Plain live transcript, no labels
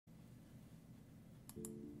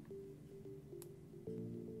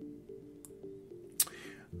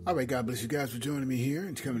All right, God bless you guys for joining me here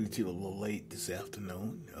and coming to you a little late this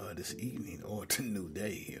afternoon, this evening, or the new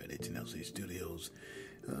day here at HNLC Studios.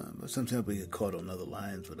 Sometimes we get caught on other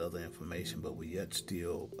lines with other information, but we yet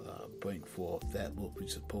still bring forth that what we're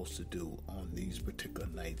supposed to do on these particular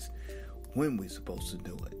nights when we're supposed to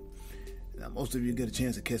do it. Now, most of you get a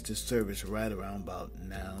chance to catch this service right around about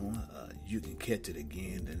now. You can catch it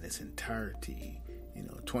again in its entirety,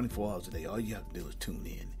 24 hours a day. All you have to do is tune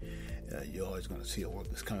in. You're always going to see a work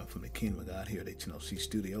that's coming from the Kingdom of God here at HNLC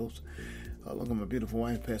Studios. Along with my beautiful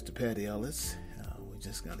wife, Pastor Patty Ellis. We're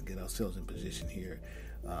just going to get ourselves in position here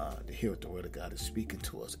to hear what the Word of God is speaking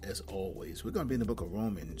to us, as always. We're going to be in the book of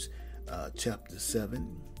Romans, chapter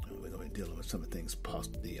 7. We're going to be dealing with some of the things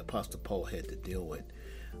the Apostle Paul had to deal with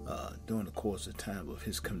during the course of time of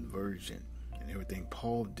his conversion. And everything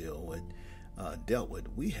Paul dealt with,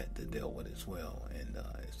 we had to deal with as well. And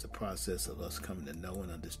it's the process of us coming to know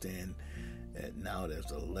and understand that now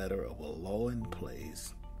there's a letter of a law in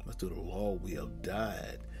place. But through the law we have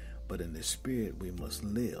died, but in the spirit we must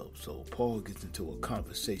live. So Paul gets into a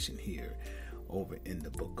conversation here over in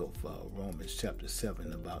the book of Romans chapter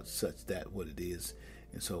 7 about such that what it is.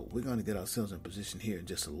 And so we're going to get ourselves in position here in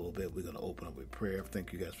just a little bit. We're going to open up with prayer.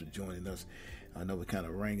 Thank you guys for joining us. I know we're kind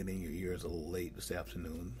of ringing in your ears a little late this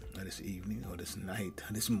afternoon, or this evening, or this night,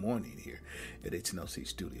 or this morning here at HNLC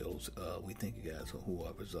Studios. We thank you guys for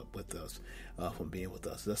whoever's up with us for being with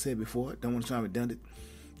us. As I said before, don't want to sound redundant.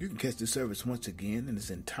 You can catch this service once again in its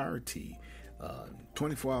entirety,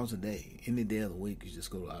 24 hours a day, any day of the week. You just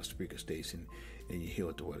go to our speaker station and you hear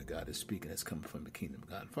what the Word of God is speaking that's coming from the Kingdom of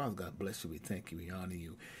God. Father God, bless you. We thank you. We honor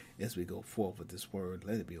you as we go forth with this word.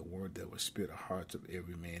 Let it be a word that will spirit the hearts of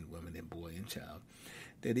every man, woman, and boy and child.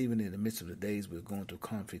 That even in the midst of the days we're going through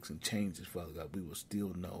conflicts and changes, Father God, we will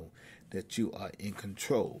still know that you are in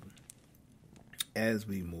control as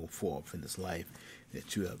we move forth in this life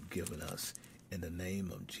that you have given us. In the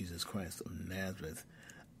name of Jesus Christ of Nazareth,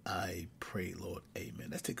 I pray, Lord. Amen.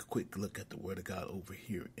 Let's take a quick look at the Word of God over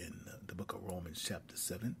here in the book of Romans chapter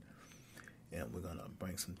 7. And we're going to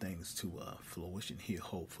bring some things to fruition here,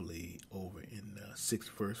 hopefully, over in the 6th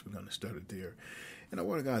verse. We're going to start it there. And the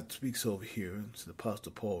Word of God speaks over here. So the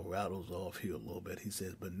Apostle Paul rattles off here a little bit. He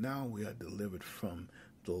says, but now we are delivered from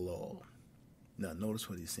the law. Now, notice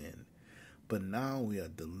what he's saying. But now we are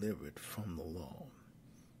delivered from the law.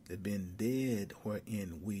 They've been dead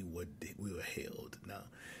wherein we were held. Now,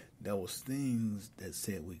 there was things that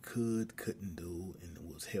said we couldn't do,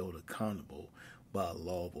 and was held accountable by a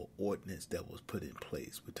law of ordinance that was put in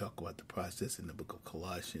place. We talk about the process in the book of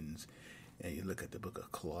Colossians, and you look at the book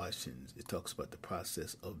of Colossians, it talks about the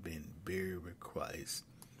process of being buried with Christ.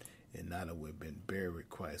 And now that we've been buried with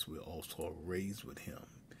Christ, we're also raised with him.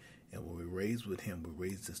 And when we raised with him, we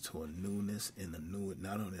raised us to a newness, and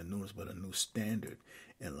not only a newness, but a new standard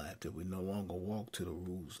in life, that we no longer walk to the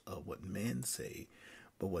rules of what men say,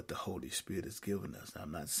 but what the Holy Spirit has given us. Now,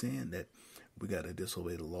 I'm not saying that we got to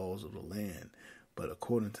disobey the laws of the land, but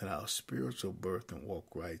according to our spiritual birth and walk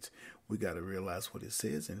rights, we got to realize what it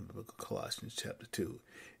says in the book of Colossians chapter 2.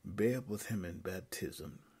 Bear with him in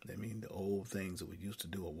baptism. That means the old things that we used to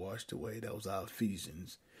do are washed away. That was our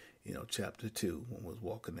Ephesians, chapter 2, when we was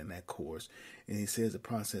walking in that course. And he says the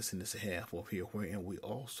process in this half over here, wherein we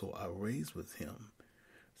also are raised with him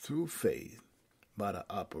through faith by the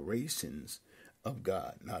operations of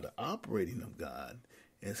God. Now, the operating of God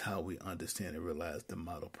is how we understand and realize the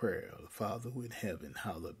model prayer. The Father who in heaven,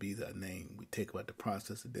 hallowed be thy name. We take about the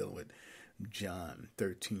process of dealing with John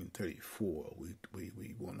 13:34.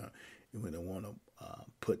 We want to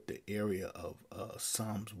put the area of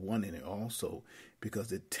Psalms 1 in it also,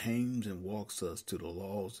 because it tames and walks us to the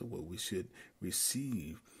laws of what we should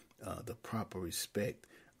receive the proper respect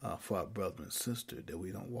for our brother and sister, that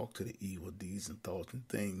we don't walk to the evil deeds and thoughts and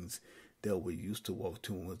things that we used to walk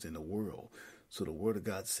to when we was in the world. So the Word of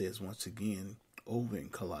God says once again over in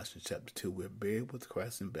Colossians chapter 2, we're buried with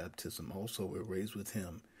Christ in baptism. Also, we're raised with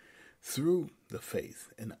him through the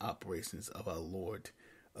faith and the operations of our Lord,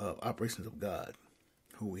 operations of God,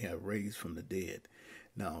 who we have raised from the dead.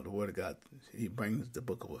 Now, the Word of God, he brings the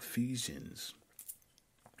book of Ephesians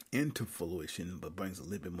into fruition, but brings a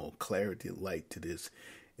little bit more clarity, light to this.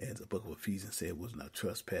 As the book of Ephesians said, it was not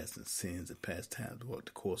trespassing, sins, and past times throughout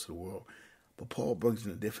the course of the world. But Paul brings it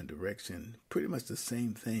in a different direction, pretty much the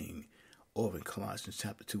same thing over in Colossians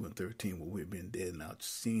chapter 2 and 13, where we've been dead in our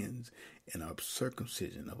sins and our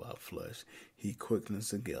circumcision of our flesh. He quickened us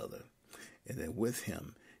together. And then with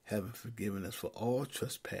him, having forgiven us for all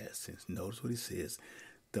trespasses. Notice what he says,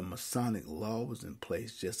 The Masonic law was in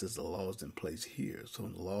place just as the law is in place here. So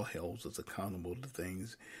the law holds us accountable to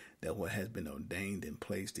things that what has been ordained in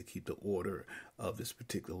place to keep the order of this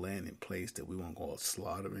particular land in place, that we won't go out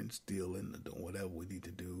slaughtering, stealing, or doing whatever we need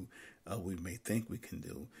to do, we may think we can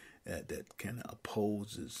do, that kind of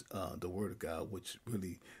opposes the Word of God, which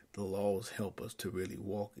really the laws help us to really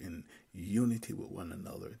walk in unity with one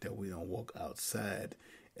another, that we don't walk outside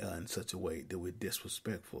in such a way that we're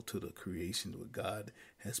disrespectful to the creation that God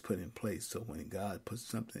has put in place. So when God puts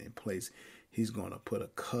something in place, He's going to put a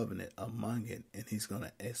covenant among it, and He's going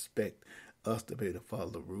to expect us to be able to follow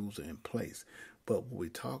the rules that are in place. But when we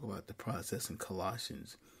talk about the process in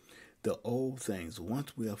Colossians, the old things,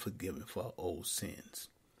 once we are forgiven for our old sins,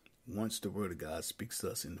 once the Word of God speaks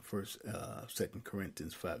to us in the 2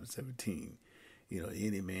 Corinthians 5:17,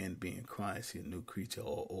 any man being Christ, he's a new creature,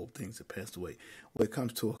 all old things have passed away. When it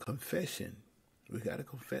comes to a confession, we got to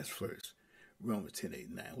confess first. Romans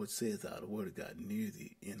 10:8-9, what says out the Word of God near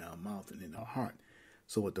thee, in our mouth and in our heart.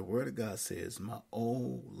 So what the Word of God says, my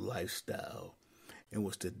old lifestyle, and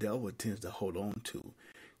which the devil tends to hold on to,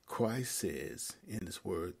 Christ says in His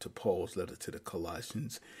Word to Paul's letter to the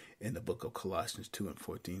Colossians, in the book of Colossians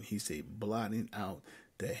 2:14, he said, blotting out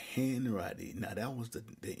the handwriting. Now that was the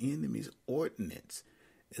enemy's ordinance,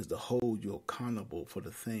 is to hold you accountable for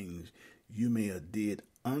the things you may have did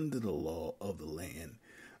under the law of the land,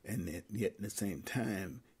 and that yet at the same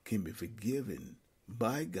time can be forgiven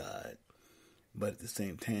by God. But at the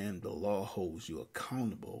same time, the law holds you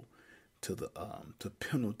accountable to the to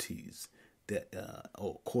penalties that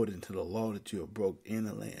according to the law that you have broke in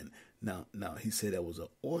the land. Now he said that was an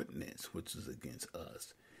ordinance which is against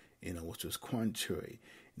us, which was contrary.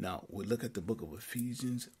 Now we look at the book of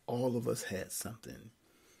Ephesians. All of us had something,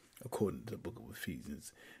 according to the book of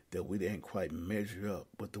Ephesians, that we didn't quite measure up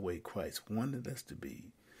with the way Christ wanted us to be.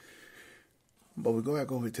 But we go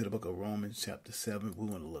back over to the book of Romans chapter 7. We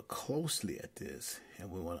want to look closely at this, and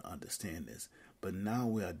we want to understand this. But now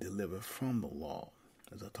we are delivered from the law.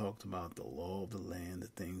 As I talked about, the law of the land, the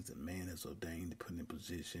things that man has ordained to put in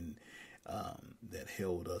position, that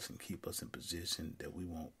held us and keep us in position, that we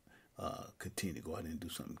won't continue to go out and do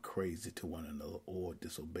something crazy to one another or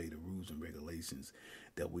disobey the rules and regulations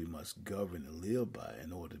that we must govern and live by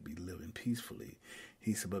in order to be living peacefully.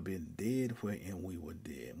 He said, but being dead wherein we were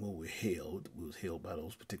dead. When we was held by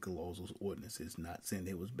those particular laws, those ordinances, not saying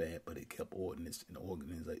they was bad, but it kept ordinance and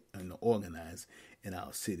organized in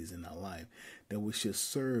our cities, in our life, that we should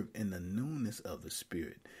serve in the newness of the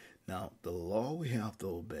Spirit. Now, the law we have to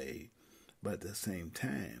obey, but at the same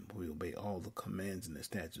time, we obey all the commands and the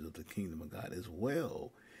statutes of the kingdom of God as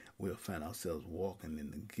well. We'll find ourselves walking in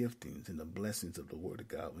the giftings and the blessings of the Word of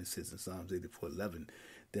God. When it says in Psalms 84:11,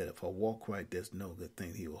 that if I walk right, there's no good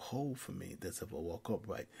thing He will hold for me. That's if I walk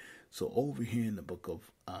upright. So over here in the book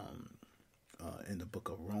of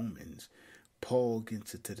Romans, Paul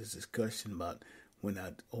gets into this discussion about when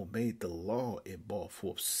I obeyed the law, it brought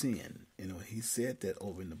forth sin. He said that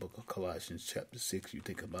over in the book of Colossians chapter 6. You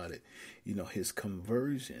think about it, his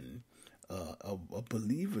conversion, a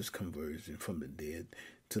believer's conversion from the dead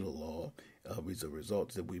to the law, is a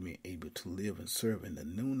result that we may be able to live and serve in the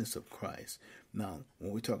newness of Christ. Now,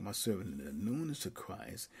 when we talk about serving in the newness of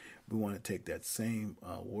Christ, we want to take that same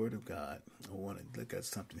Word of God. I want to look at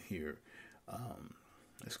something here.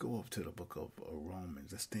 Let's go over to the book of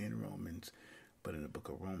Romans. Let's stay in Romans. But in the book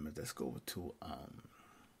of Romans, let's go over to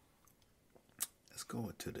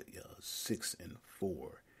the 6 and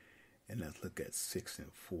 4, and let's look at 6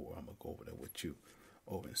 and 4. I'm gonna go over there with you,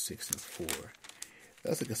 over in 6 and 4.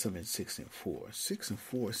 Let's look at something in 6 and 4. 6 and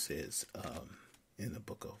 4 says in the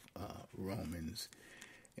book of Romans,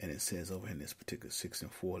 and it says over in this particular 6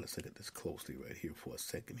 and 4. Let's look at this closely right here for a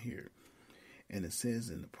second here, and it says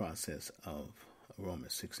in the process of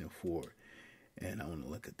Romans 6 and 4. And I want to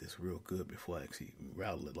look at this real good before I actually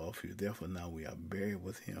rattle it off here. Therefore, now we are buried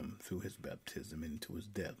with Him through His baptism into His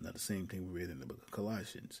death. Now, the same thing we read in the book of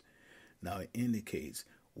Colossians. Now, it indicates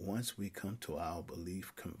once we come to our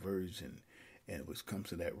belief conversion, and which comes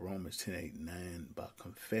to that Romans 10:8-9 about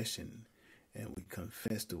confession, and we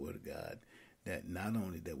confess the Word of God, that not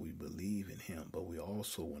only that we believe in Him, but we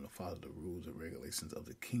also want to follow the rules and regulations of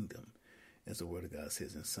the kingdom, as the Word of God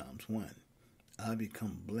says in Psalms 1. I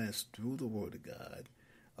become blessed through the Word of God,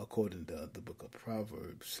 according to the book of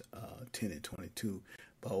Proverbs 10:22,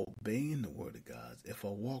 by obeying the Word of God. If I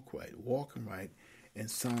walk right, walking right, and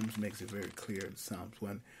Psalms makes it very clear in Psalms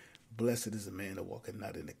 1, blessed is the man that walketh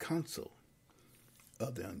not in the counsel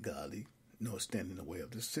of the ungodly, nor stand in the way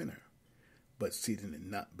of the sinner, but seat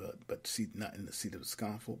not in the seat of the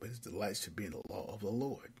scornful, but his delight should be in the law of the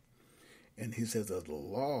Lord. And he says, of the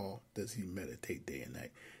law does he meditate day and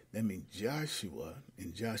night. That means Joshua,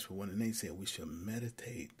 in Joshua 1 and 8 said we should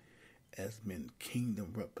meditate as men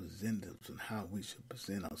kingdom representatives and how we should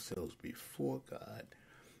present ourselves before God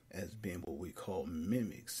as being what we call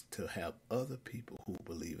mimics, to have other people who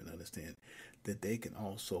believe and understand that they can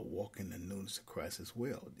also walk in the newness of Christ as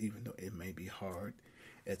well, even though it may be hard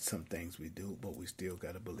at some things we do, but we still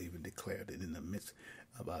got to believe and declare that in the midst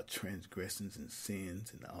of our transgressions and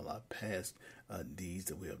sins and all our past deeds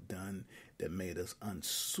that we have done that made us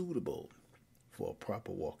unsuitable for a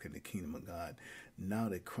proper walk in the kingdom of God. Now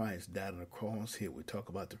that Christ died on the cross, here we talk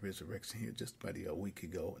about the resurrection here just about a week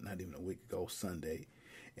ago, not even a week ago, Sunday,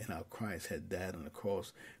 and how Christ had died on the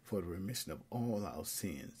cross for the remission of all our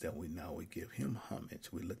sins, that we give him homage.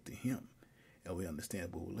 We look to him, and we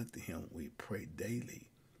understand, but we look to him, we pray daily,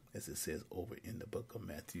 as it says over in the book of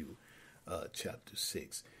Matthew, chapter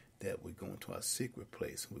 6, that we go into our secret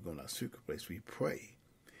place. And we go in our secret place, we pray.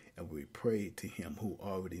 And we pray to him who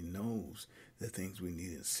already knows the things we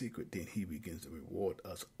need in secret. Then he begins to reward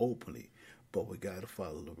us openly. But we got to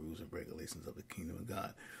follow the rules and regulations of the kingdom of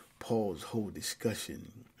God. Paul's whole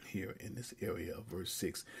discussion here in this area of verse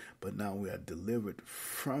 6. But now we are delivered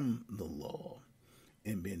from the law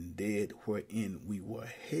and been dead wherein we were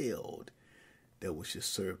held, that we should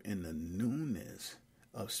serve in the newness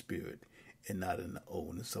of spirit and not in the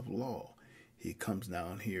oldness of law. He comes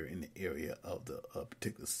down here in the area of the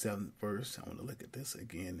particular 7th verse. I want to look at this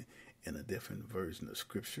again in a different version of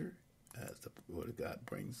Scripture as the Word of God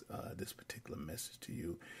brings this particular message to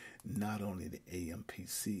you. Not only the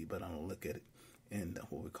AMPC, but I'm going to look at it in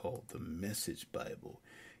what we call the Message Bible.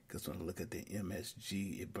 Because when I look at the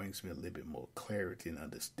MSG, it brings me a little bit more clarity and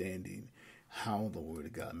understanding how the Word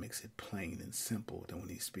of God makes it plain and simple than when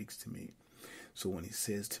he speaks to me. So when he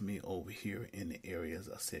says to me over here in the area, as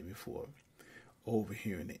I said before, over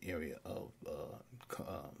here in the area of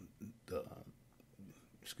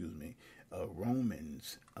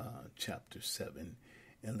Romans chapter 7,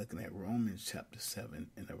 and looking at Romans chapter 7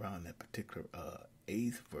 and around that particular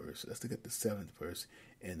 8th verse, let's look at the 7th verse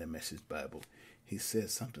in the Message Bible. He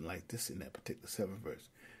says something like this in that particular 7th verse.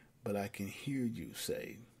 But I can hear you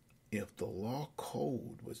say, if the law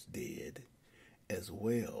code was dead as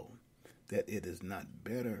well, that it is not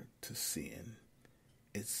better to sin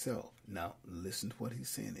itself. Now, listen to what he's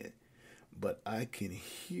saying here. But I can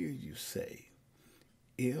hear you say,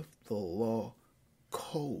 if the law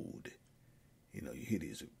code, you hear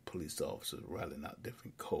these police officers rattling out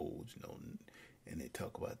different codes, and they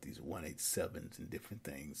talk about these 187s and different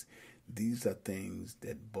things. These are things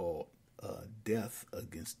that brought death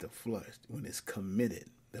against the flesh when it's committed.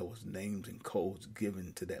 There was names and codes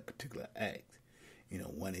given to that particular act.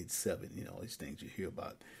 187, these things you hear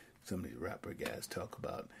about, some of these rapper guys talk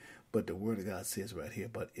about. But the Word of God says right here,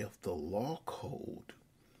 but if the law code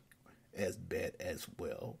as bad as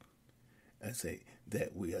well, I say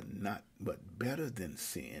that we are not, but better than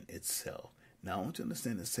sin itself. Now, I want you to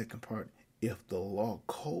understand the second part. If the law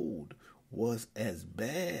code was as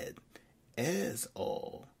bad as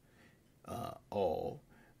all,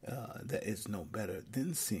 that is no better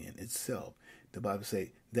than sin itself. The Bible says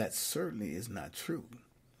that certainly is not true.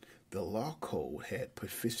 The law code had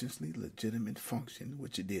proficiently legitimate function,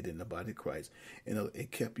 which it did in the body of Christ.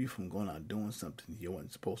 It kept you from going out doing something you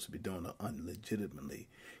weren't supposed to be doing, or unlegitimately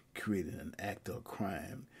creating an act or a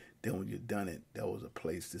crime. Then when you done it, there was a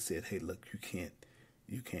place that said, hey, look, you can't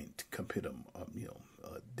commit a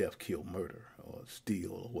death, kill, murder, or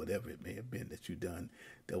steal, or whatever it may have been that you done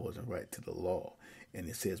that wasn't right to the law. And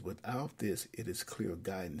it says, without this, it is clear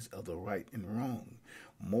guidance of the right and wrong.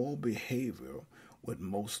 Moral behavior would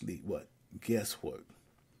mostly guesswork.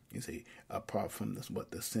 You see, apart from this,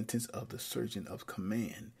 the sentence of the surgeon of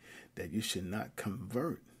command that you should not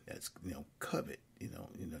convert. That's covet. You're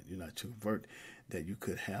not to convert. That you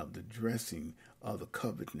could have the dressing of the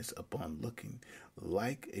covetousness upon looking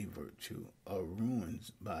like a virtue, or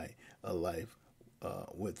ruins by a life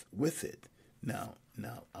with it. Now,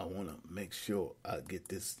 I want to make sure I get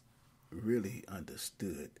this really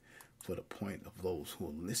understood for the point of those who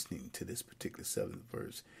are listening to this particular 7th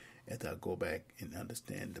verse, as I go back and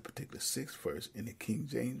understand the particular 6th verse in the King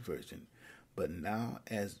James Version. But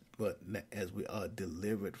as we are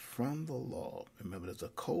delivered from the law, remember there's a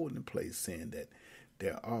code in place saying that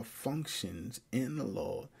there are functions in the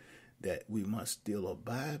law that we must still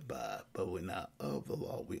abide by, but we're not of the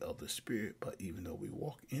law, we're of the Spirit. But even though we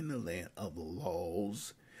walk in the land of the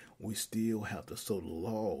laws, we still have to show the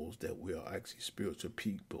laws that we are actually spiritual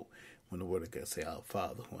people. When the Word of God say, our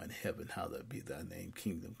Father who art in heaven, hallowed be thy name,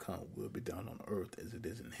 kingdom come, will be done on earth as it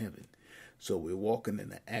is in heaven. So we're walking in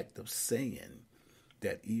the act of saying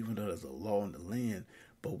that even though there's a law in the land,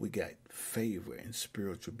 but we got favor and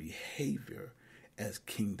spiritual behavior as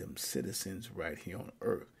kingdom citizens right here on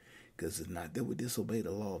earth. Because it's not that we disobey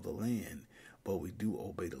the law of the land, but we do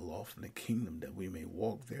obey the law from the kingdom, that we may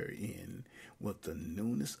walk therein with the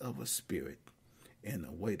newness of a spirit, in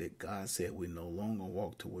a way that God said we no longer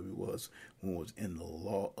walk to where we was when we was in the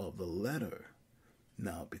law of the letter.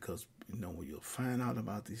 Now, because, when you find out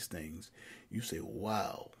about these things, you say,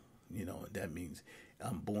 wow, that means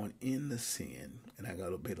I'm born in the sin, and I got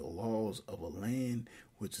to obey the laws of a land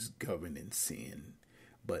which is governed in sin.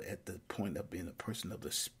 But at the point of being a person of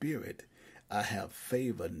the Spirit, I have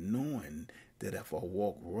favor knowing that if I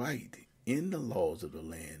walk right in the laws of the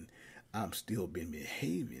land, I'm still been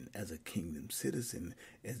behaving as a kingdom citizen,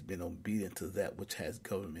 as been obedient to that which has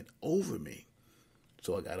government over me.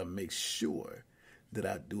 So I got to make sure that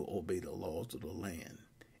I do obey the laws of the land.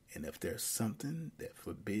 And if there's something that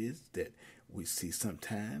forbids, that we see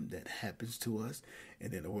sometime that happens to us,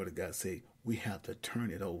 and then the Word of God say we have to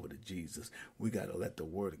turn it over to Jesus. We got to let the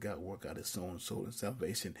Word of God work out its own soul and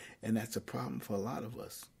salvation. And that's a problem for a lot of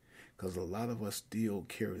us, because a lot of us still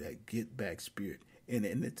carry that get back spirit. And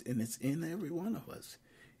it's in every one of us.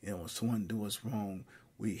 When someone do us wrong,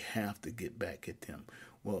 we have to get back at them.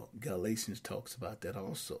 Well, Galatians talks about that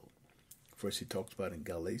also. First, he talks about in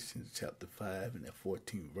Galatians chapter 5 and that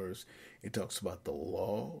 14th verse, it talks about the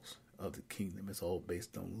laws of the kingdom. It's all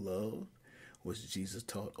based on love, which Jesus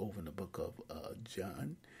taught over in the book of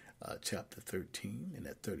John, chapter 13 and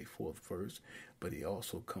that 34th verse. But he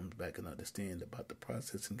also comes back and understands about the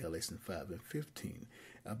process in Galatians 5 and 15,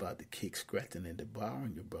 about the kick, scratching, and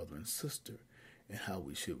devouring your brother and sister, and how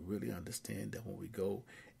we should really understand that when we go,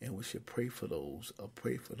 and we should pray for those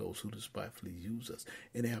who despitefully use us.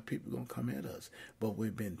 And there are people going to come at us, but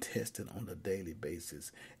we've been tested on a daily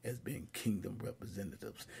basis as being kingdom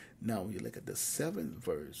representatives. Now, when you look at the 7th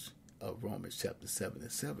verse of Romans chapter 7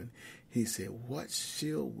 and 7, he said, what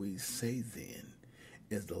shall we say then?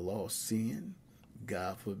 Is the law sin?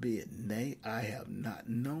 God forbid. Nay, I have not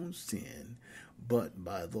known sin, but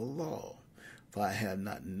by the law. For I have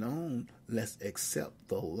not known, lest except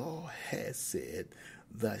the law has said,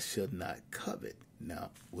 thou shalt not covet.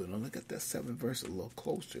 Now, we're going to look at that 7th verse a little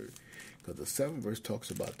closer, because the 7th verse talks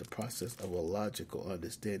about the process of a logical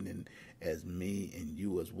understanding, as me and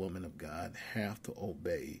you as women of God have to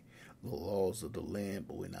obey the laws of the land,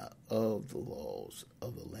 but we're not of the laws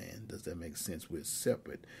of the land. Does that make sense? We're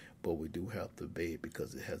separate, but we do have to obey it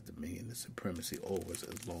because it has dominion and supremacy over us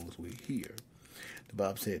as long as we're here. The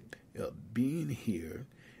Bible said, being here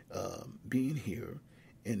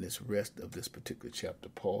in this rest of this particular chapter,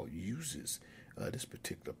 Paul uses this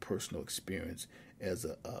particular personal experience as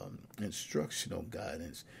an instructional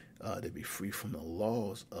guidance to be free from the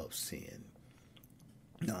laws of sin.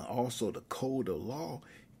 Now, also the code of law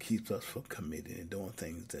keeps us from committing and doing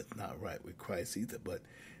things that's not right with Christ either. But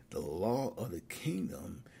the law of the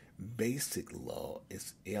kingdom, basic law,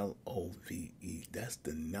 is LOVE. That's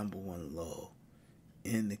the number one law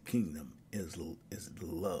in the kingdom, is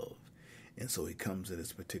love. And so he comes to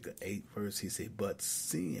this particular 8th verse. He said, but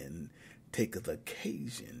sin taketh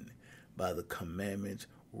occasion by the commandments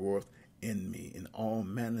wrought in me in all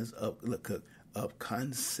manners of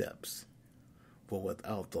concepts. For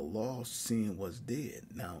without the law, sin was dead.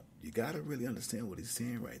 Now, you got to really understand what he's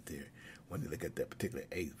saying right there when you look at that particular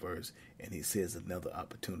 8th verse. And he says another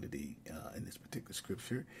opportunity in this particular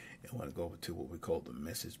scripture. And I want to go over to what we call the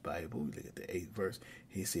Message Bible. We look at the 8th verse.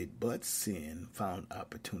 He said, but sin found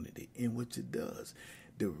opportunity, in which it does.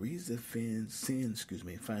 The reason sin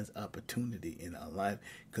finds opportunity in our life,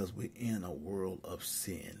 because we're in a world of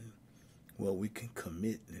sin. Well, we can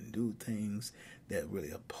commit and do things that really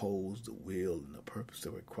oppose the will and the purpose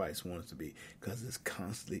of what Christ wants us to be, because it's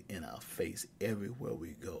constantly in our face everywhere we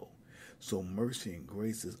go. So mercy and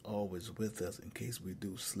grace is always with us in case we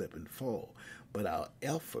do slip and fall. But our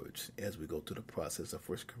efforts, as we go through the process of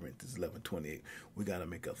 1 Corinthians 11:28, we got to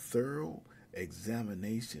make a thorough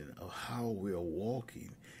examination of how we're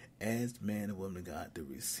walking as man and woman of God to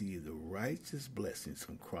receive the righteous blessings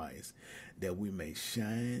from Christ, that we may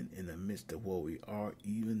shine in the midst of where we are,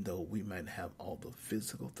 even though we might have all the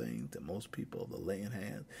physical things that most people of the land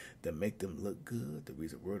have that make them look good. The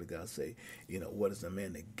reason the Word of God say, what is a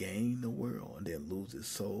man to gain the world and then lose his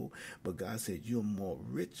soul? But God said, you're more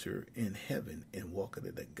richer in heaven and walking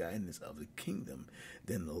in the guidance of the kingdom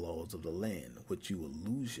than the laws of the land, which you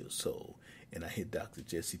will lose your soul. And I hear Dr.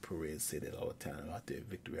 Jesse Perez say that all the time out there at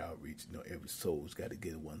Victory Outreach. Every soul's got to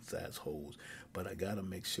get one size holds. But I got to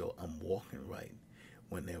make sure I'm walking right.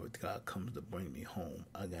 whenever God comes to bring me home,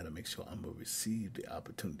 I got to make sure I'm going to receive the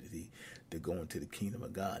opportunity to go into the kingdom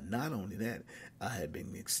of God. Not only that, I have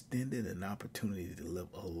been extended an opportunity to live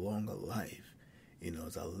a longer life.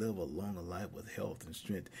 As I live a longer life with health and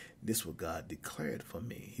strength, this is what God declared for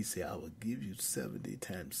me. He said, I will give you 70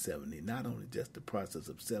 times 70, not only just the process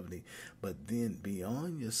of 70, but then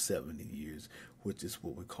beyond your 70 years, which is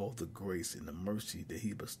what we call the grace and the mercy that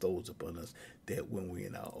he bestows upon us, that when we're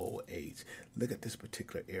in our old age. Look at this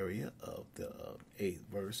particular area of the 8th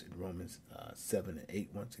verse in Romans 7 and 8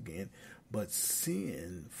 once again. But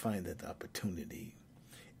sin findeth opportunity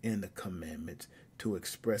in the commandments to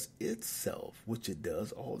express itself, which it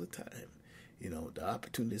does all the time. The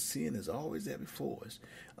opportunity to sin is always there before us.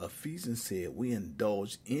 Ephesians said we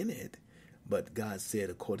indulge in it, but God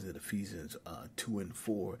said, according to Ephesians 2 and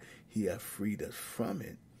 4, he hath freed us from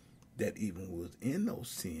it, that even was in those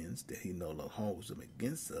sins, that he no longer holds them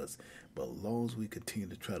against us, but as long as we continue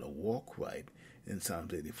to try to walk right. In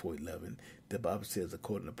Psalms 84:11, the Bible says,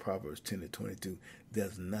 according to Proverbs 10 and 22,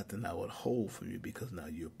 there's nothing I would hold from you, because now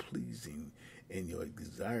you're pleasing and you're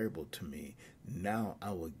desirable to me. Now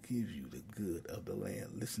I will give you the good of the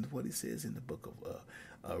land. Listen to what he says in the book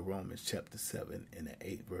of Romans chapter 7 and the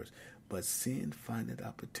 8th verse. But sin findeth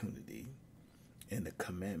opportunity in the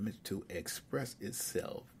commandments to express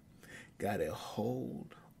itself. Got a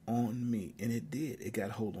hold on me, and it did. It got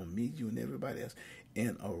a hold on me, you, and everybody else,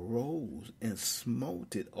 and arose and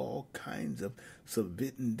smote it all kinds of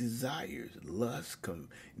submitting desires, lust,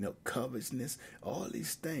 covetousness, all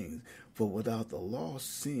these things. For without the law,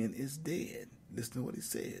 sin is dead. Listen to what he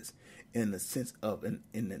says. In the sense of in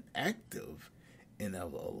an active, in a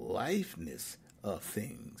liveness of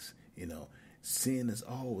things. Sin has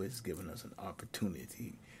always given us an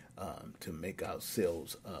opportunity to make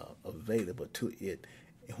ourselves available to it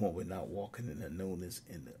when we're not walking in the newness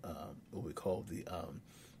in what we call the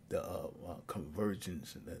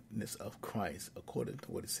convergence of Christ, according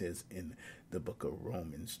to what it says in the book of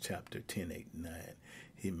Romans chapter 10, 8, 9.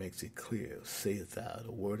 He makes it clear, saith thou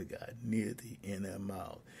the word of God near thee, in thy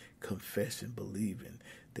mouth, confession, believing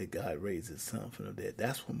that God raised his son from the dead.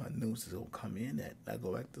 That's where my news is going to come in at. I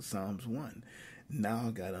go back to Psalms 1. Now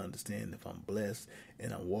I got to understand, if I'm blessed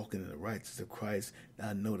and I'm walking in the righteousness of Christ,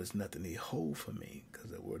 I know there's nothing he hold for me,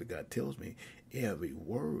 because the word of God tells me every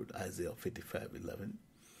word, Isaiah 55:11,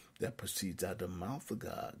 that proceeds out of the mouth of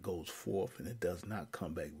God goes forth, and it does not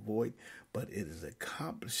come back void, but it is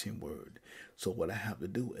accomplishing word. So what I have to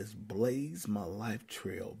do is blaze my life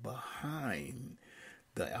trail behind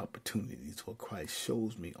the opportunities what Christ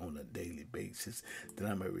shows me on a daily basis, that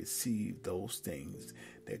I may receive those things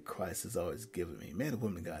that Christ has always given me. Man and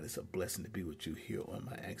woman of God, it's a blessing to be with you here on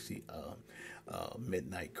my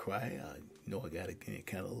midnight cry. I know I got to get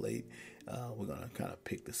kind of late. We're going to kind of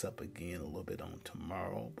pick this up again a little bit on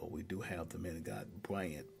tomorrow, but we do have the man of God,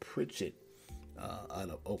 Brian Pritchett, out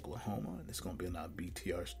of Oklahoma, and it's going to be on our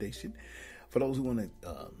BTR station. For those who want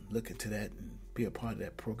to look into that and be a part of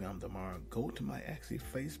that program tomorrow, go to my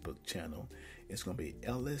Facebook channel. It's going to be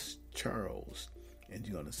Ellis Charles, and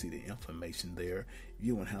you're going to see the information there.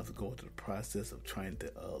 You won't have to go through the process of trying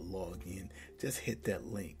to log in. Just hit that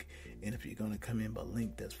link. And if you're going to come in by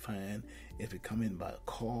link, that's fine. If you come in by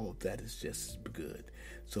call, that is just as good.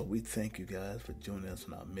 So we thank you guys for joining us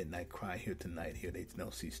on our Midnight Cry here tonight here at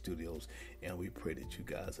HNLC Studios. And we pray that you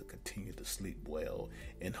guys will continue to sleep well.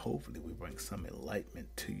 And hopefully we bring some enlightenment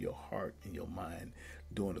to your heart and your mind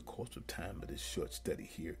during the course of time of this short study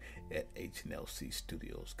here at HNLC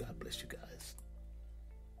Studios. God bless you guys.